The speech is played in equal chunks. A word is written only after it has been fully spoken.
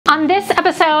On this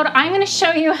episode, I'm going to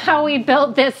show you how we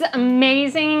built this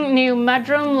amazing new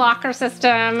mudroom locker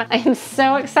system. I'm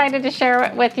so excited to share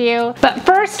it with you. But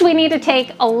first, we need to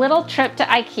take a little trip to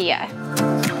IKEA.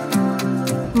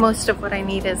 Most of what I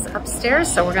need is upstairs,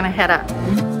 so we're going to head up.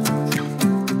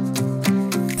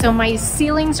 So my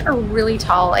ceilings are really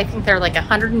tall. I think they're like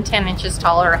 110 inches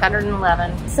tall or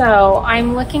 111. So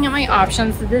I'm looking at my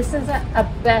options. This is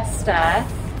a Besta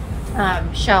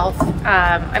shelf.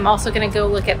 I'm also gonna go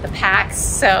look at the packs.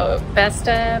 So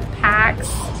Besta packs.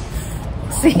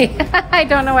 See, I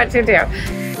don't know what to do.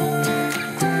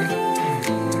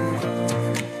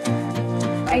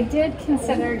 I did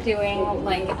consider doing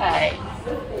like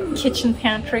a kitchen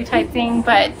pantry type thing,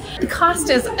 but the cost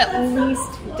is at least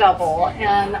double,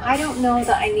 and I don't know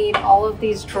that I need all of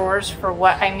these drawers for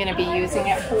what I'm going to be using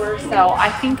it for, so I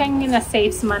think I'm going to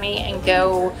save some money and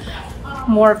go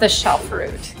more of the shelf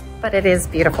route. But it is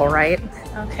beautiful, right?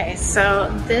 Okay,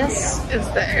 so this is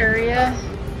the area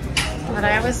that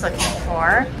I was looking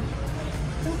for. I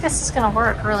think this is going to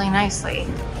work really nicely.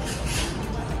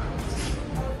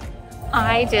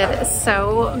 I did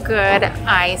so good.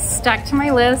 I stuck to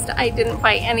my list. I didn't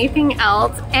buy anything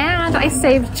else, and I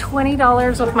saved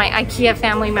 $20 with my IKEA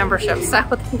family membership. So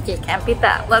you can't beat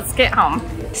that. Let's get home.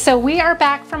 So we are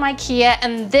back from IKEA,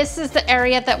 and this is the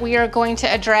area that we are going to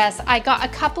address. I got a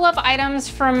couple of items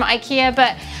from IKEA,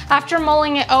 but after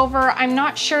mulling it over, I'm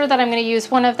not sure that I'm going to use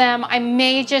one of them. I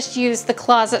may just use the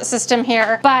closet system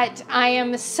here, but I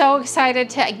am so excited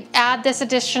to add this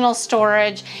additional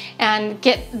storage and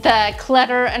get the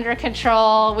clutter under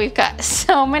control. We've got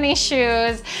so many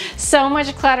shoes, so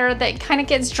much clutter that kind of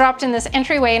gets dropped in this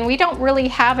entryway, and we don't really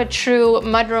have a true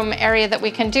mudroom area that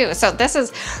we can do. So this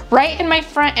is right in my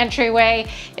front entryway.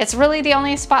 It's really the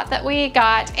only spot that we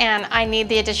got, and I need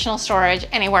the additional storage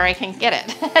anywhere I can get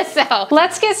it. So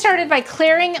let's get started by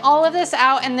clearing all of this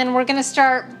out, and then we're going to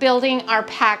start building our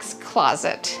packs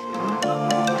closet.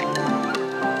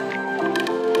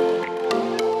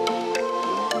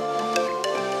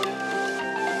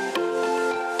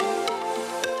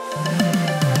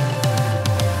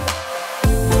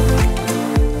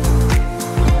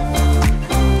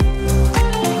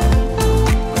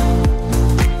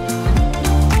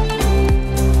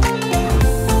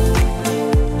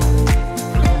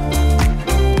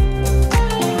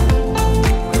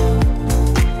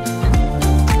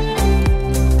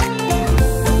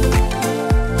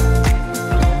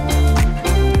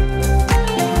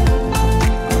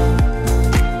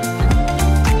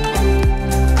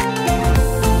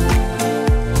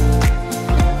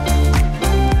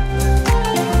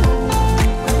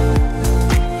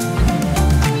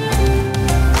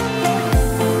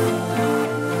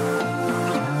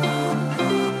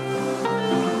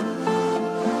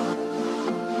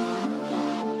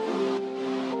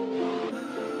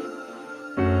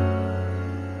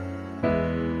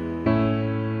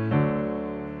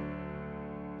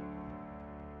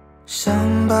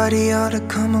 Somebody ought to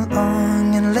come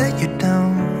along and let you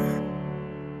down,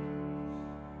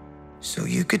 so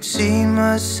you could see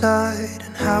my side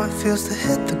and how it feels to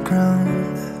hit the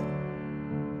ground.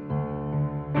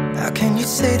 How can you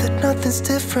say that nothing's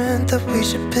different, that we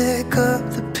should pick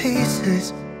up the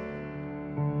pieces?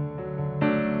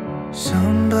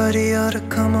 Somebody ought to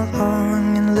come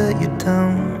along and let you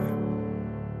down.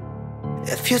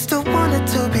 If you still wanted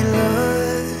to be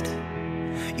loved,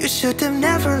 you should have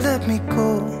never let me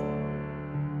go.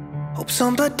 Hope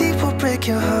somebody will break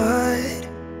your heart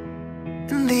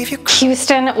and leave you.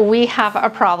 Houston, we have a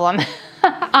problem.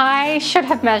 I should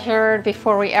have measured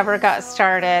before we ever got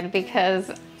started because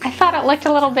I thought it looked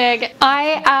a little big.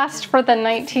 I asked for the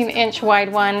 19-inch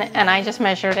wide one, and I just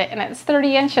measured it, and it's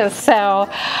 30 inches. So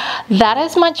that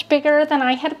is much bigger than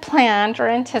I had planned or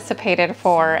anticipated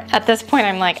for. At this point,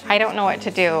 I'm like, I don't know what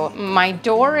to do. My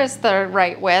door is the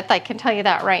right width. I can tell you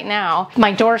that right now.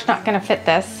 My door's not gonna fit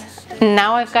this.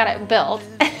 Now I've got it built.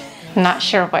 Not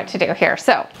sure what to do here.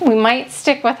 So we might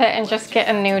stick with it and just get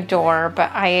a new door,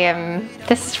 but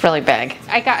this is really big.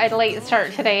 I got a late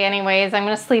start today anyways. I'm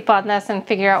gonna sleep on this and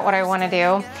figure out what I wanna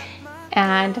do,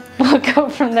 and we'll go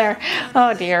from there.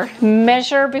 Oh dear.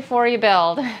 Measure before you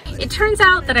build. It turns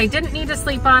out that I didn't need to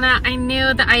sleep on it. I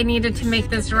knew that I needed to make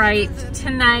this right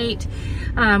tonight.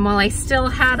 While I still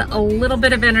had a little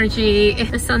bit of energy.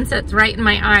 The sunset's right in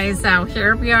my eyes, so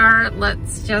here we are.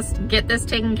 Let's just get this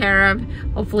taken care of.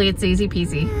 Hopefully it's easy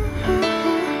peasy.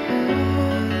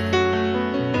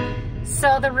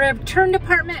 So the return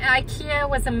department at IKEA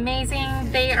was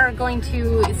amazing. They are going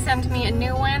to send me a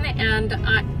new one, and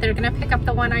they're gonna pick up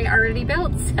the one I already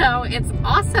built, so it's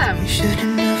awesome. You should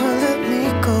have never let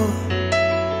me go.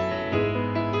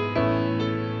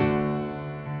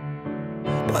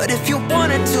 But if you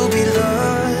wanted to be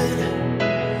loved,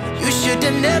 you should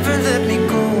have never let me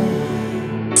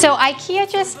go. So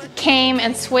IKEA just came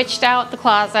and switched out the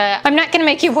closet. I'm not gonna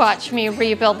make you watch me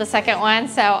rebuild the second one,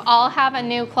 so I'll have a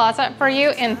new closet for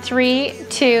you in 3,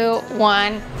 2,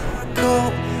 1.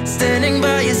 Standing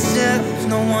by yourself,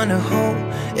 no one to hold.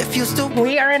 If you still...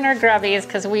 We are in our grubbies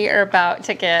because we are about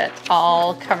to get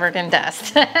all covered in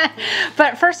dust.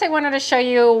 But first I wanted to show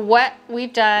you what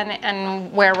we've done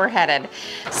and where we're headed.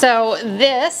 So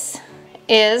this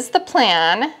is the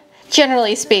plan,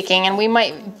 generally speaking, and we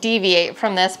might deviate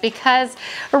from this because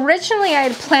originally I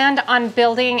had planned on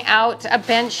building out a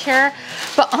bench here,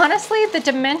 but honestly the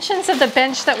dimensions of the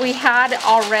bench that we had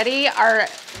already are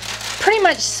pretty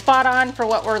much spot on for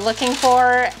what we're looking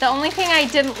for. The only thing I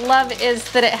didn't love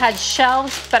is that it had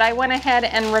shelves, but I went ahead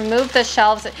and removed the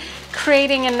shelves,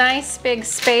 creating a nice big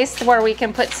space where we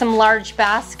can put some large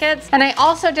baskets. And I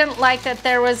also didn't like that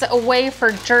there was a way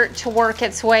for dirt to work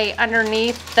its way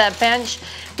underneath the bench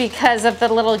because of the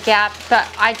little gap, but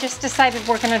I just decided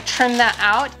we're gonna trim that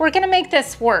out. We're gonna make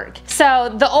this work.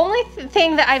 So the only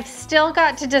thing that I've still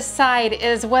got to decide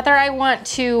is whether I want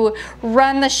to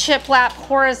run the shiplap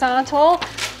horizontal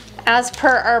as per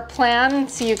our plan.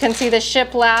 So you can see the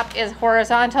shiplap is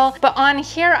horizontal, but on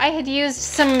here I had used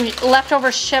some leftover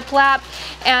shiplap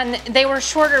and they were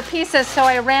shorter pieces, so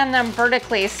I ran them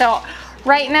vertically. So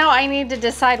right now I need to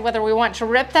decide whether we want to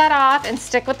rip that off and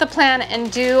stick with the plan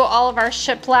and do all of our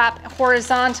shiplap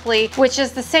horizontally, which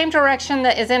is the same direction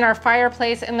that is in our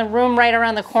fireplace in the room right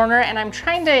around the corner, and I'm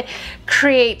trying to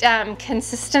create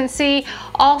consistency.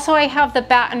 Also, I have the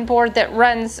batten board that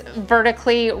runs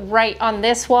vertically right on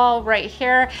this wall right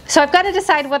here. So I've got to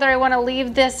decide whether I want to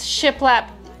leave this shiplap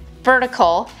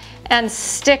vertical and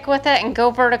stick with it and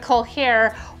go vertical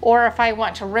here, or if I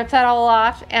want to rip that all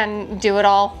off and do it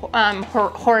all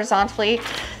horizontally.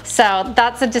 So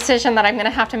that's a decision that I'm gonna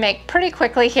have to make pretty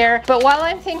quickly here. But while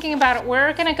I'm thinking about it,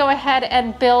 we're gonna go ahead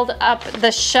and build up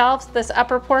the shelves, this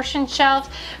upper portion shelves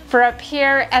for up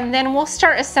here, and then we'll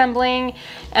start assembling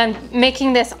and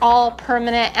making this all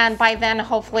permanent. And by then,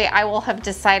 hopefully I will have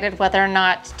decided whether or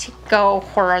not to go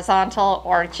horizontal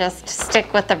or just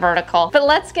stick with the vertical. But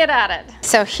let's get at it.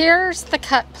 So here's the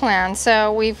cut plan.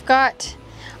 So we've got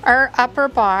our upper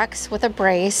box with a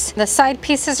brace. The side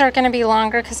pieces are going to be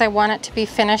longer because I want it to be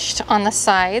finished on the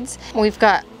sides. We've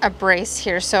got a brace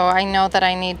here, so I know that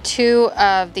I need 2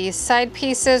 of these side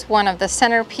pieces, 1 of the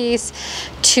center piece,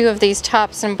 2 of these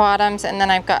tops and bottoms, and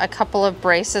then I've got a couple of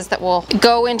braces that will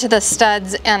go into the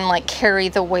studs and like carry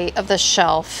the weight of the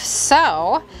shelf.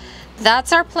 So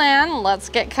that's our plan. Let's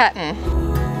get cutting.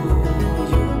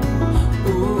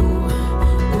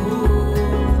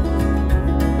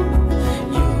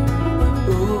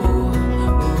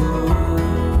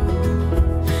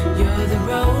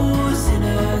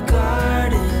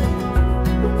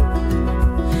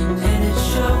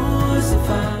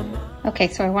 Okay,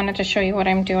 so I wanted to show you what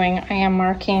I'm doing. I am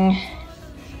marking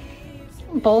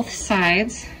both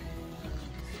sides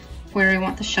where I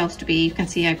want the shelves to be. You can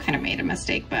see I've kind of made a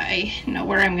mistake, but I know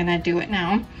where I'm gonna do it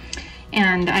now.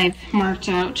 And I've marked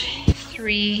out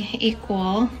 3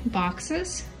 equal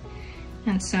boxes.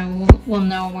 And so we'll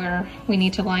know where we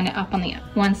need to line it up on the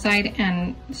one side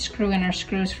and screw in our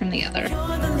screws from the other.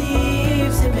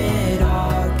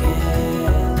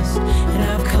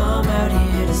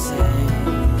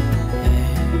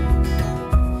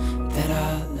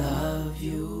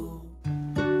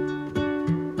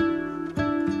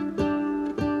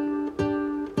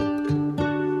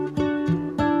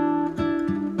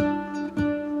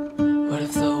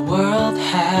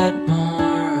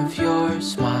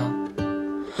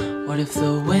 What if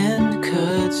the wind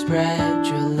could spread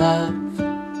your love?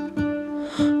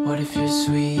 What if your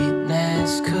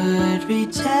sweetness could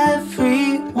reach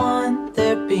everyone?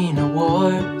 There'd be no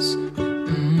wars.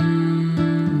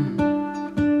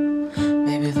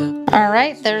 All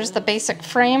right, there's the basic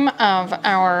frame of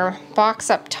our box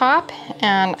up top,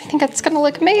 and I think it's gonna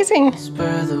look amazing.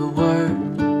 Spur the word.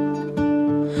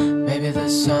 Maybe the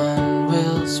sun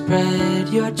will spread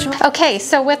your joy. Okay,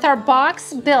 so with our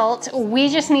box built, we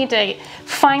just need to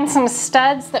find some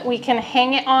studs that we can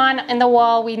hang it on in the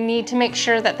wall. We need to make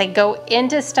sure that they go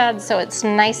into studs so it's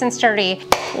nice and sturdy.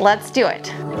 Let's do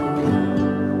it.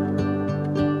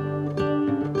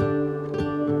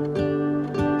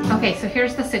 Okay, so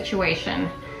here's the situation.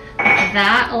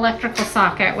 That electrical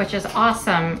socket, which is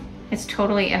awesome, is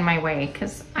totally in my way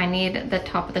because I need the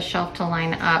top of the shelf to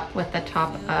line up with the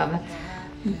top of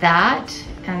that.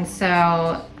 And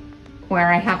so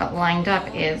where I have it lined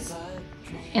up is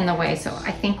in the way. So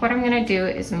I think what I'm gonna do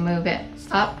is move it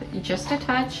up just a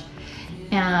touch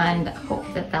and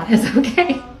hope that that is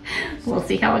okay. We'll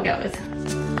see how it goes.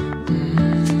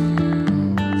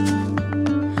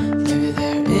 Maybe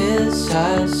there is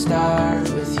a star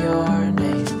with your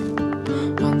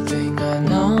name. One thing I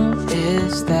know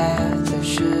is that there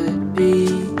should be.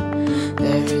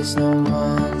 There is no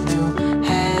one who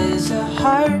has a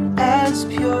heart as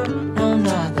pure, no,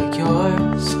 not like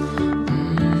yours.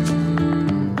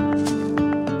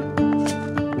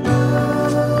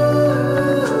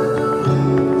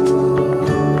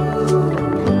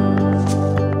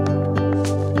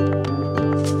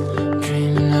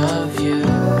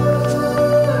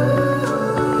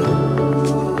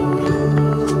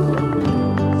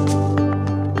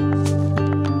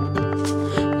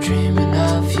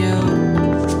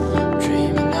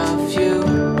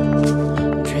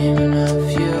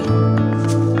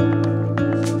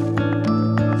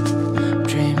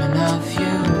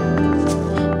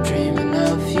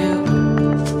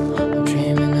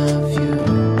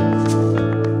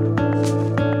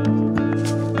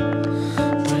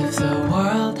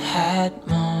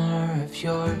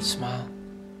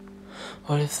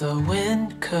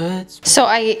 So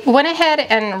I went ahead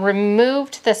and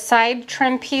removed the side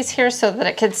trim piece here so that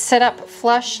it could sit up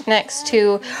flush next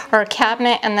to our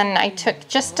cabinet, and then I took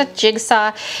just a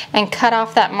jigsaw and cut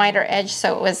off that miter edge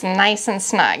so it was nice and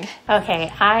snug.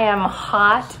 Okay, I am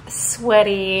hot,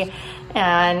 sweaty,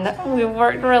 and we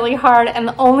worked really hard, and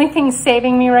the only thing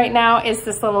saving me right now is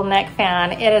this little neck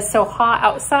fan. It is so hot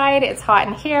outside, it's hot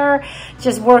in here,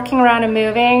 just working around and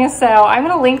moving. So I'm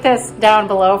gonna link this down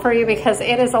below for you because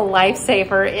it is a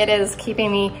lifesaver. It is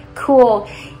keeping me cool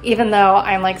even though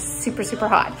I'm like super, super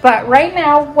hot. But right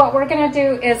now what we're gonna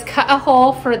do is cut a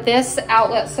hole for this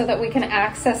outlet so that we can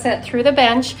access it through the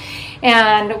bench,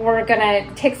 and we're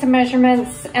gonna take some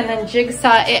measurements and then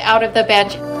jigsaw it out of the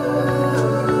bench.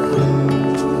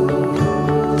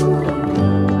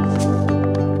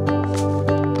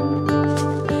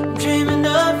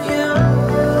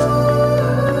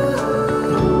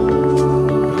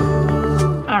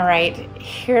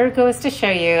 Here goes to show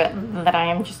you that I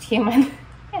am just human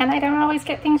and I don't always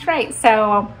get things right.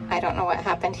 So I don't know what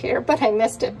happened here, but I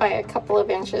missed it by a couple of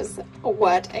inches.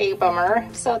 What a bummer.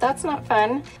 So that's not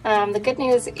fun. The good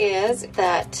news is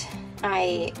that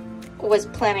I was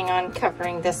planning on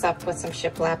covering this up with some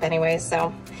shiplap anyway,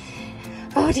 so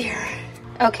oh dear.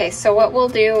 Okay, so what we'll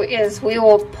do is we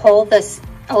will pull this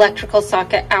electrical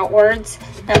socket outwards,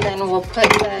 and then we'll put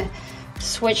the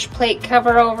switch plate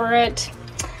cover over it.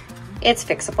 It's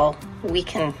fixable. We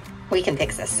can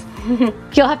fix this.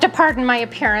 You'll have to pardon my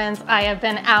appearance. I have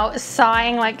been out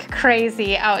sawing like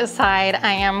crazy outside.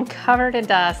 I am covered in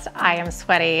dust. I am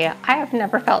sweaty. I have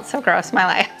never felt so gross in my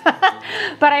life.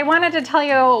 But I wanted to tell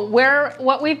you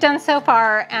what we've done so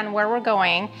far and where we're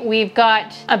going. We've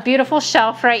got a beautiful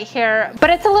shelf right here, but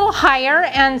it's a little higher,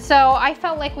 and so I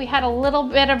felt like we had a little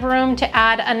bit of room to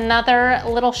add another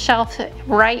little shelf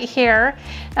right here,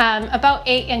 about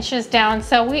 8 inches down.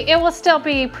 So it will still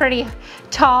be pretty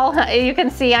tall. You can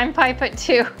see I'm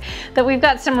 5'2", that we've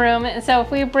got some room. And so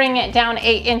if we bring it down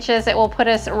 8 inches, it will put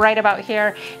us right about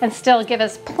here and still give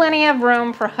us plenty of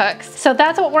room for hooks. So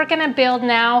that's what we're gonna build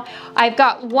now. I've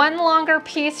got one longer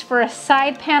piece for a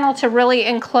side panel to really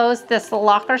enclose this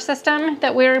locker system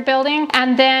that we're building.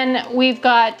 And then we're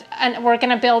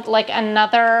gonna build like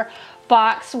another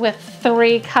box with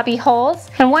 3 cubby holes.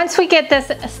 And once we get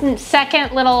this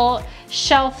second little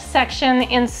shelf section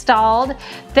installed,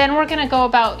 then we're gonna go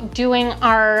about doing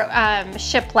our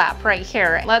shiplap right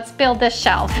here. Let's build this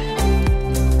shelf.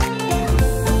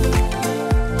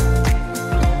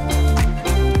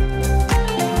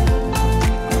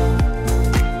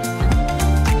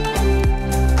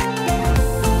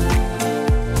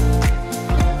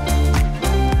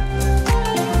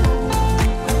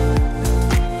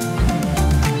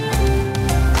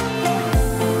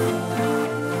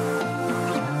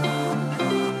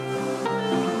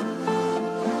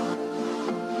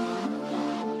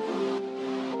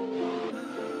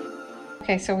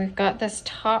 Okay, so we've got this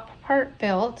top part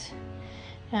built,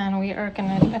 and we are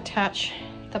gonna attach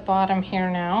the bottom here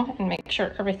now and make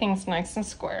sure everything's nice and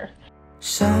square.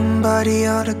 Somebody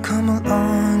ought to come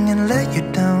along and let you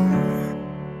down,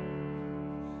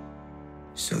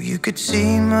 so you could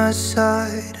see my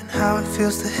side and how it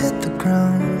feels to hit the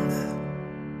ground.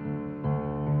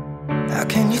 How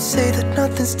can you say that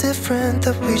nothing's different,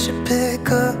 that we should pick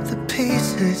up the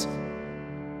pieces?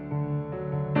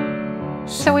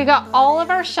 So we got all of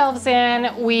our shelves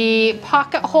in. We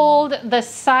pocket holed the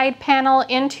side panel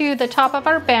into the top of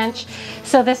our bench,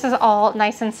 so this is all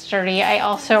nice and sturdy. I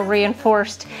also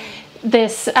reinforced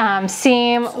this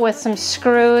seam with some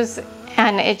screws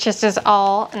and it just is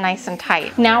all nice and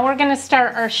tight. Now we're gonna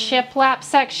start our shiplap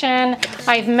section.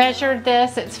 I've measured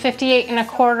this, it's 58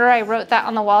 1/4. I wrote that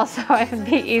on the wall so it would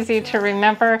be easy to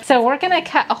remember. So we're gonna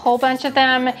cut a whole bunch of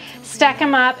them, stack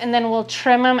them up, and then we'll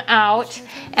trim them out,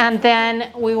 and then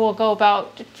we will go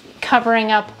about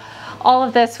covering up all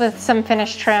of this with some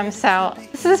finished trim. So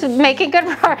this is making good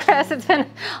progress. It's been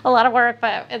a lot of work,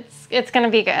 but it's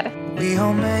gonna be good. We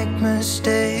all make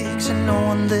mistakes and no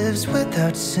one lives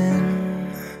without sin.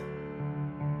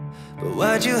 But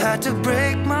why'd you have to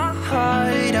break my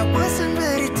heart? I wasn't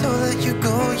ready to let you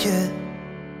go yet.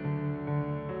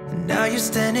 And now you're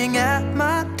standing at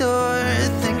my door,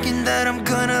 thinking that I'm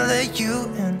gonna let you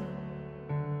in.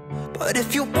 But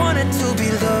if you wanted to be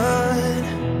loved,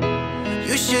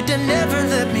 you should have never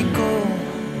let me go.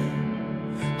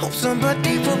 Hope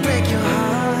somebody will break your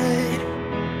heart,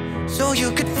 so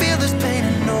you could feel this pain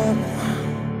and know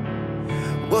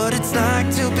what it's like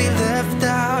to be left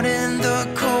out in the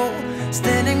cold.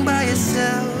 Standing by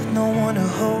yourself, no one to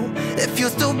hold. If you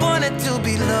still wanted to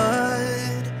be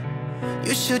loved,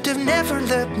 you should have never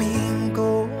let me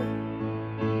go.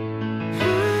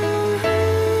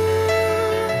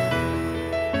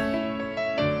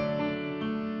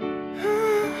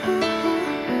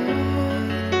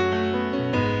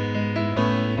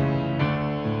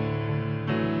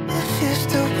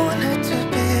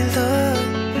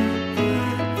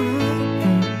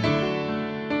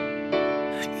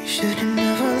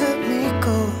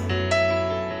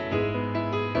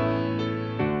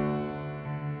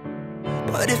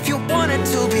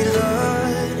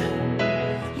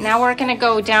 Now we're gonna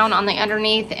go down on the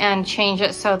underneath and change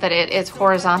it so that it is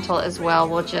horizontal as well.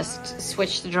 We'll just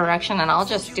switch the direction, and I'll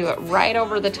just do it right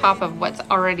over the top of what's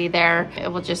already there.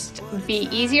 It will just be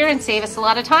easier and save us a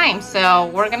lot of time. So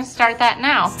we're gonna start that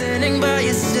now. Standing by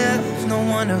yourself, no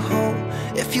one to hold.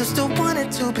 If you still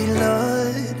wanted to be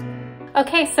loved.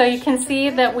 Okay, so you can see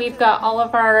that we've got all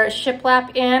of our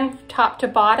shiplap in top to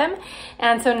bottom.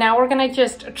 And so now we're gonna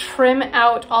just trim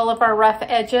out all of our rough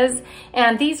edges.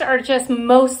 And these are just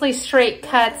mostly straight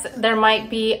cuts. There might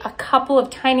be a couple of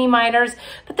tiny miters,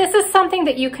 but this is something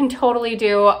that you can totally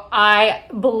do. I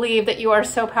believe that you are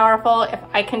so powerful. If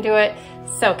I can do it,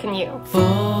 so can you.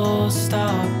 Full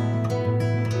stop.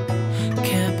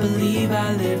 Can't believe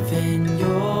I live in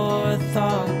your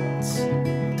thoughts.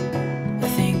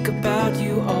 About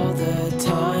you all the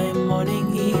time,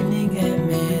 morning, evening, and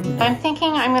midnight. I'm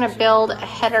thinking I'm gonna build a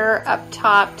header up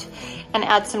top and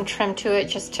add some trim to it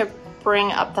just to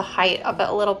bring up the height of it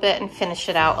a little bit and finish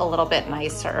it out a little bit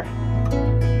nicer.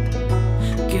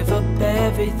 Give up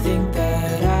everything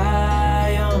that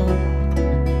I own.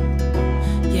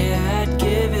 Yeah, I'd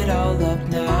give it all up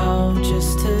now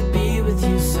just to be with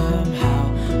you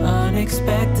somehow.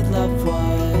 Unexpected love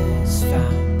was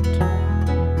found.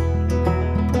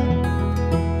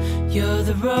 You're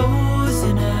the rose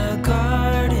in a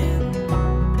garden.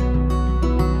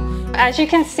 As you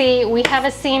can see, we have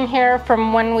a seam here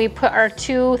from when we put our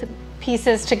two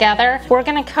pieces together. We're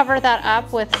gonna cover that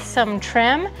up with some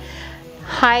trim,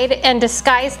 hide and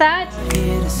disguise that.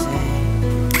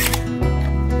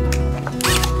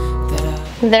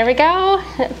 There we go.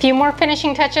 A few more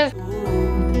finishing touches.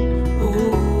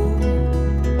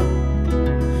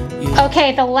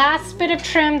 Okay, the last bit of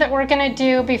trim that we're gonna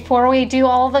do before we do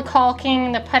all the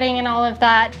caulking, the putting and all of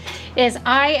that is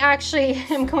I actually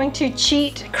am going to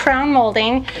cheat crown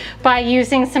molding by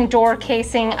using some door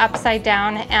casing upside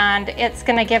down, and it's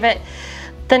gonna give it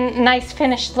the nice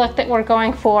finished look that we're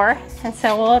going for. And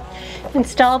so we'll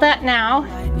install that now.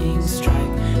 Lightning strike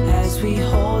as we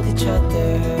hold each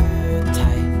other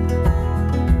tight.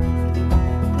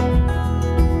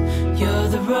 You're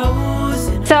the rose.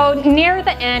 So near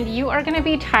the end, you are gonna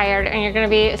be tired and you're gonna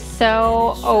be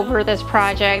so over this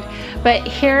project, but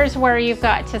here's where you've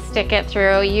got to stick it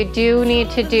through. You do need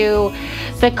to do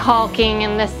the caulking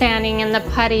and the sanding and the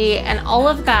putty and all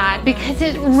of that, because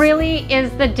it really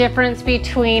is the difference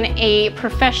between a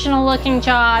professional looking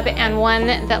job and one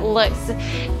that looks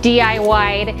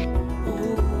DIY'd.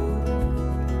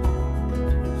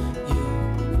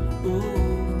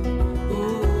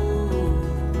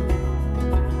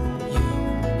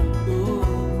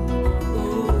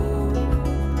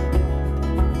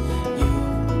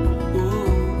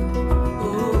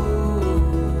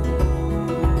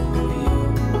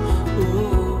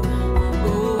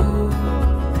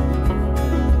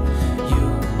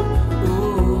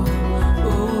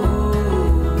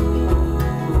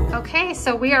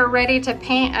 So we are ready to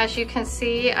paint. As you can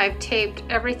see, I've taped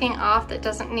everything off that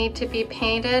doesn't need to be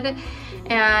painted,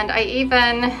 and I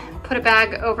even put a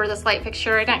bag over this light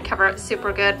fixture. I didn't cover it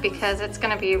super good because it's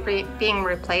going to be being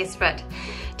replaced, but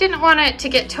didn't want it to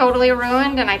get totally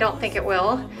ruined, and I don't think it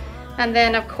will. And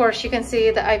then of course you can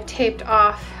see that I've taped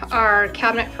off our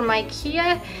cabinet from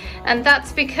IKEA, and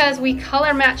that's because we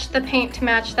color matched the paint to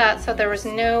match that, so there was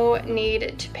no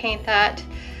need to paint that.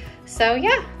 So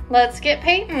yeah, let's get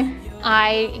painting.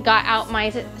 I got out my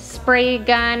spray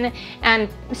gun and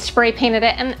spray painted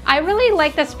it, and I really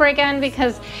like the spray gun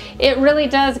because it really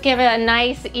does give it a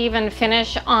nice even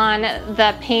finish on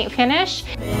the paint finish.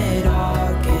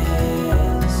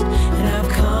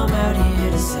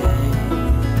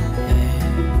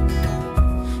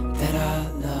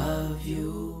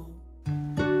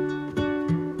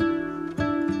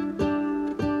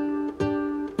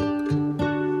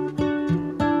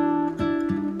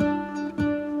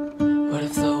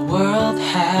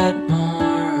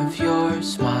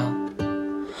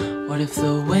 What if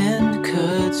the wind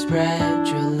could spread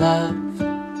your love?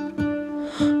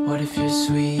 What if your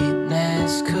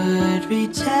sweetness could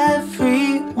reach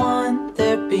everyone?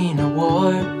 There'd be no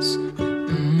wars.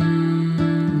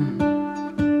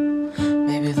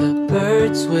 Maybe the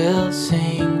birds will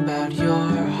sing about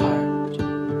your heart.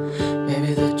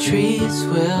 Maybe the trees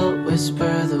will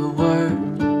whisper the word.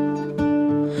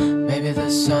 Maybe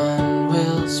the sun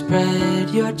will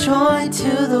spread your joy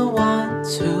to the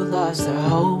ones who lost their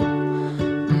hope.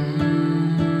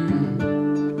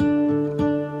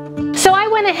 So I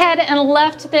went ahead and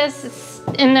left this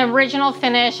in the original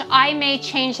finish. I may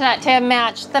change that to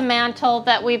match the mantle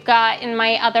that we've got in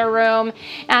my other room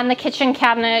and the kitchen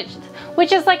cabinet,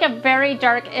 which is like a very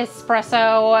dark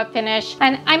espresso finish,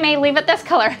 and I may leave it this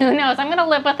color. Who knows? I'm gonna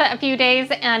live with it a few days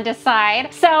and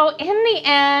decide. So in the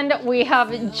end, we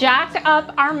have jacked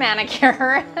up our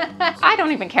manicure. I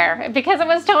don't even care because it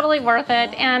was totally worth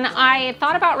it, and I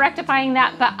thought about rectifying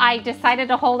that, but I decided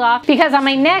to hold off because on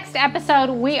my next episode,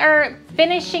 we are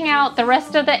finishing out the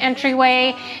rest of the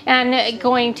entryway and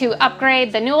going to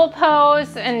upgrade the newel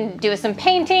posts and do some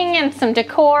painting and some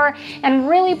decor and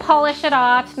really polish it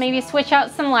off, maybe switch out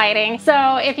some lighting.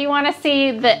 So if you want to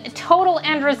see the total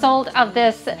end result of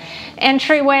this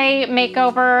entryway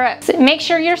makeover, make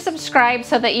sure you're subscribed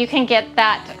so that you can get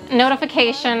that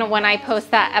notification when I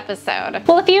post that episode.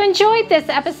 Well, if you enjoyed this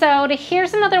episode,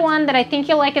 here's another one that I think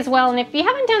you'll like as well, and if you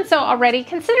haven't done so already,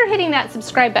 consider hitting that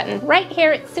subscribe button right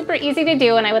here. It's super easy to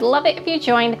do, and I would love it if you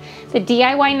joined the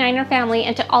DIY Niner family.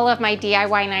 And to all of my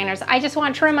DIY Niners, I just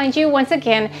want to remind you once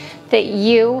again that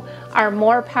you are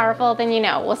more powerful than you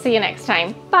know. We'll see you next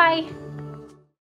time. Bye.